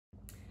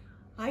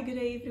Hi, good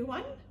day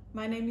everyone.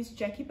 My name is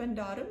Jacqueline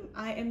Pandaram.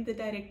 I am the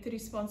Director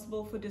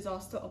responsible for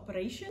disaster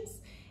operations,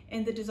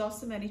 and the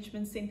Disaster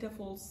Management Center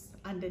falls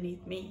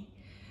underneath me.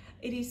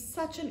 It is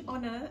such an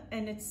honor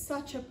and it's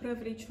such a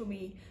privilege for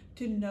me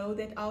to know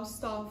that our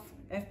staff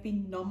have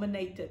been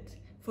nominated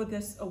for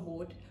this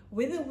award.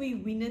 Whether we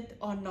win it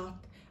or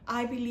not,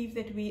 I believe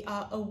that we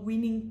are a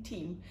winning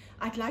team.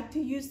 I'd like to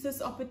use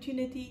this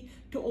opportunity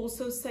to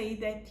also say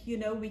that,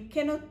 we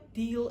cannot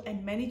deal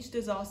and manage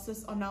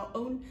disasters on our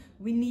own.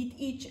 We need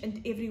each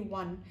and every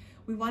one.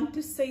 We want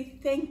to say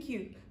thank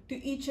you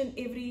to each and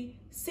every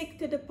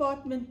sector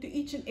department, to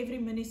each and every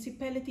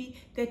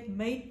municipality that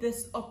made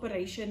this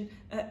operation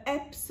an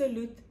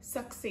absolute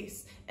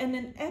success and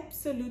an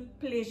absolute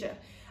pleasure.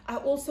 I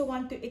also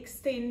want to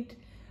extend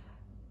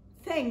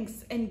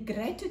thanks and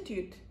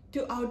gratitude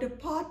to our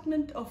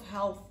Department of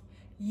Health.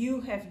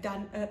 You have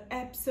done an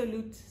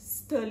absolute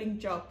sterling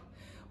job.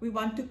 We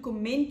want to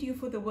commend you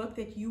for the work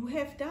that you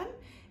have done,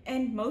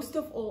 and most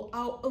of all,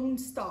 our own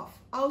staff.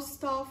 Our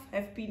staff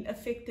have been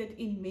affected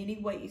in many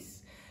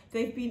ways.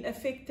 They've been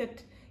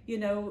affected,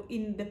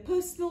 in the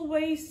personal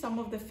ways. Some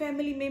of the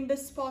family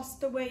members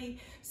passed away,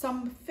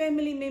 some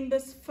family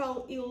members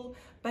fell ill,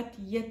 but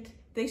yet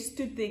they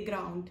stood their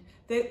ground.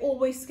 They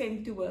always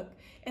came to work.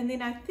 And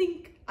then I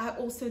think I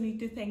also need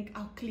to thank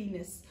our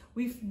cleaners.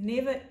 We've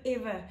never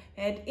ever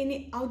had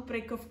any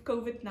outbreak of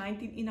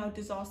COVID-19 in our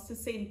disaster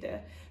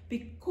center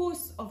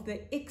because of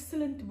the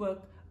excellent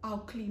work our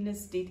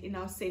cleaners did in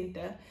our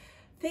center.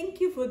 Thank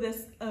you for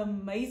this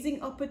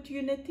amazing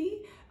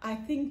opportunity. I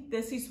think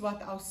this is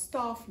what our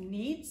staff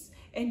needs,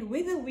 and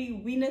whether we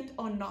win it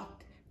or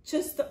not,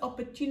 just the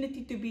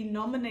opportunity to be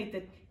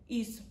nominated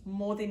is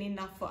more than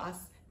enough for us.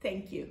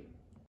 Thank you.